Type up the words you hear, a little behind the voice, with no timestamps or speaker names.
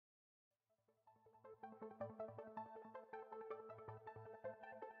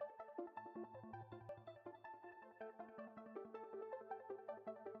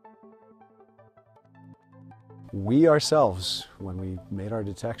We ourselves, when we made our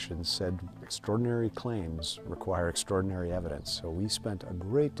detections, said extraordinary claims require extraordinary evidence. So we spent a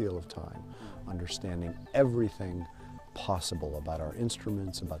great deal of time understanding everything possible about our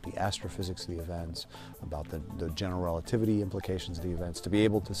instruments, about the astrophysics of the events, about the general relativity implications of the events, to be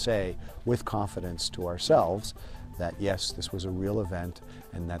able to say with confidence to ourselves that yes, this was a real event,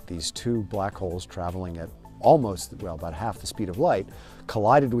 and that these two black holes traveling at almost, well, about half the speed of light,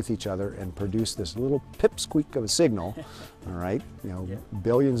 collided with each other and produced this little pipsqueak of a signal, all right,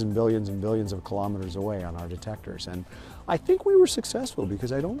 billions and billions and billions of kilometers away on our detectors. And I think we were successful,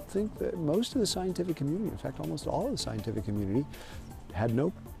 because I don't think that most of the scientific community, in fact almost all of the scientific community, had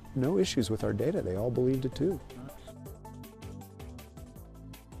no issues with our data. They all believed it too.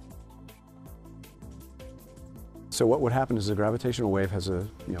 So what would happen is a gravitational wave has a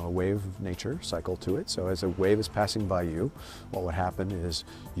wave of nature cycle to it. So as a wave is passing by you, what would happen is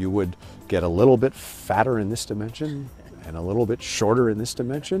you would get a little bit fatter in this dimension and a little bit shorter in this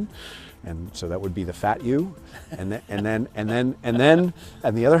dimension, and so that would be the fat you, and then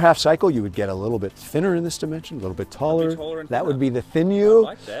the other half cycle you would get a little bit thinner in this dimension, a little bit taller. That would be the thin you. I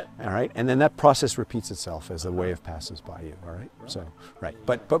like that. All right, and then that process repeats itself as the wave passes by you. All right, so right,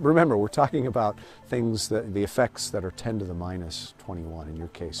 but remember, we're talking about things that the effects that are 10 to the minus 21. In your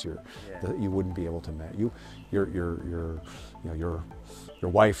case, you wouldn't be able to measure. Your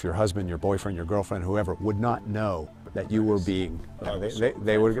wife, your husband, your boyfriend, your girlfriend, whoever would not know that you were being.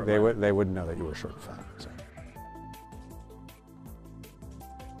 They wouldn't know that you were short and fat. So.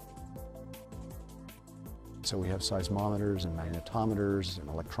 So we have seismometers and magnetometers and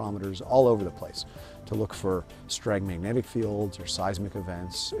electrometers all over the place to look for strong magnetic fields or seismic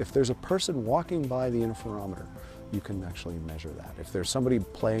events. If there's a person walking by the interferometer, you can actually measure that. If there's somebody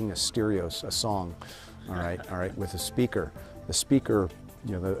playing a song, all right, with a speaker, the speaker,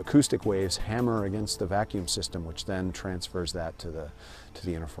 the acoustic waves hammer against the vacuum system, which then transfers that to the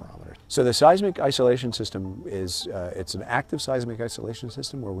interferometer. So the seismic isolation system is, it's an active seismic isolation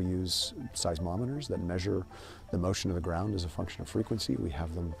system where we use seismometers that measure the motion of the ground as a function of frequency. We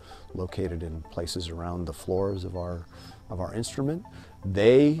have them located in places around the floors of our instrument.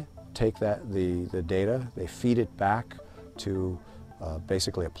 They take the data, they feed it back to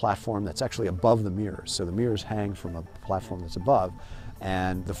basically a platform that's actually above the mirrors. So the mirrors hang from a platform that's above.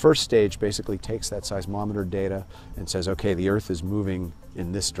 And the first stage basically takes that seismometer data and says, okay, the Earth is moving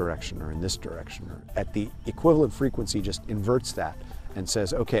in this direction or in this direction. Or at the equivalent frequency, just inverts that and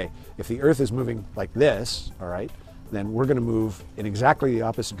says, okay, if the Earth is moving like this, all right, then we're going to move in exactly the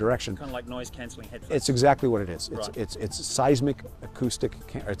opposite direction. Kind of like noise-canceling headphones. It's exactly what it is. Right. It's seismic acoustic,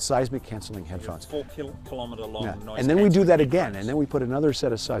 it's seismic canceling headphones. 4 kilometer long noise. And then we do that again, and then we put another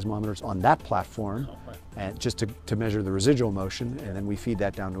set of seismometers on that platform, and just to measure the residual motion, and then we feed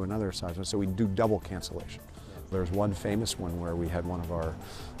that down to another seismometer. So we do double cancellation. There's one famous one where we had one of our,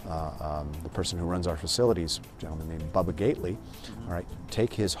 the person who runs our facilities, a gentleman named Bubba Gately, all right,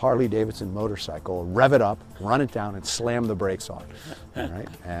 take his Harley-Davidson motorcycle, rev it up, run it down, and slam the brakes on, all right,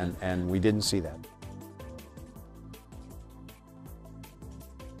 and we didn't see that.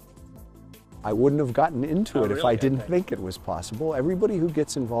 I wouldn't have gotten into it if I didn't think it was possible. Everybody who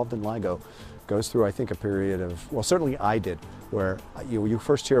gets involved in LIGO goes through, I think, a period of, well, certainly I did, where you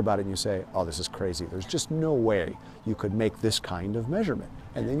first hear about it and you say, oh, this is crazy. There's just no way you could make this kind of measurement.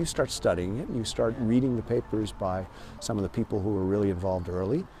 And then you start studying it and you start reading the papers by some of the people who were really involved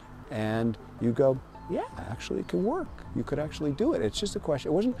early, and you go, yeah, actually it can work. You could actually do it. It's just a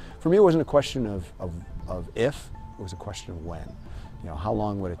question. For me, it wasn't a question of if, it was a question of when. How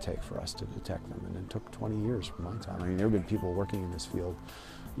long would it take for us to detect them? And it took 20 years from my time. I mean, there have been people working in this field,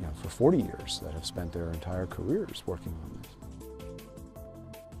 for 40 years that have spent their entire careers working on this.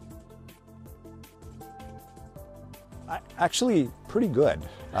 Actually, pretty good.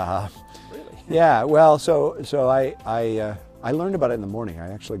 Really? Yeah. Well, so I learned about it in the morning.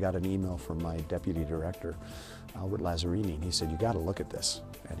 I actually got an email from my deputy director, Albert Lazzarini, and he said, you got to look at this.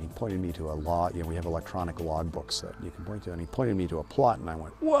 And he pointed me to a log, we have electronic log books that you can point to, and he pointed me to a plot, and I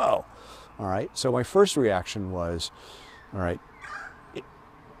went, whoa! All right, so my first reaction was, all right,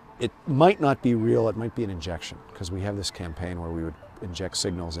 it might not be real, it might be an injection, because we have this campaign where we would inject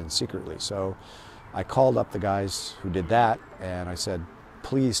signals in secretly. So I called up the guys who did that, and I said,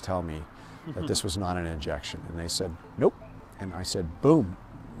 please tell me that this was not an injection. And they said, nope. And I said, boom.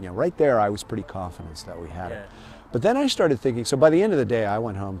 Right there, I was pretty confident that we had it. But then I started thinking, so by the end of the day, I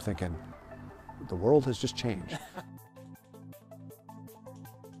went home thinking, the world has just changed.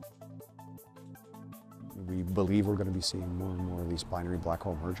 We believe we're going to be seeing more and more of these binary black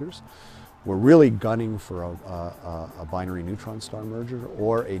hole mergers. We're really gunning for a binary neutron star merger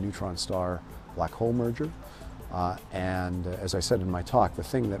or a neutron star black hole merger. And as I said in my talk, the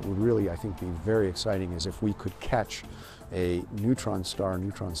thing that would really, I think, be very exciting is if we could catch a neutron star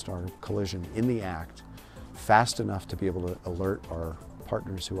collision in the act fast enough to be able to alert our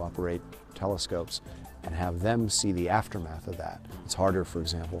partners who operate telescopes and have them see the aftermath of that. It's harder, for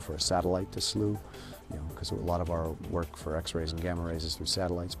example, for a satellite to slew, because a lot of our work for X-rays and gamma rays is through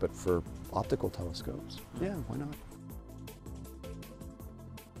satellites, but for optical telescopes, yeah, why not?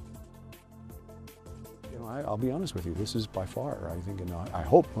 I'll be honest with you, this is by far, I think, and I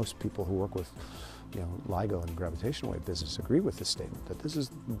hope most people who work with LIGO and gravitational wave business agree with this statement, that this has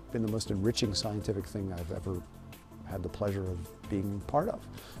been the most enriching scientific thing I've ever had the pleasure of being part of.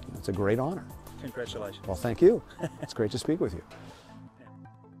 It's a great honor. Congratulations. Well, thank you. It's great to speak with you.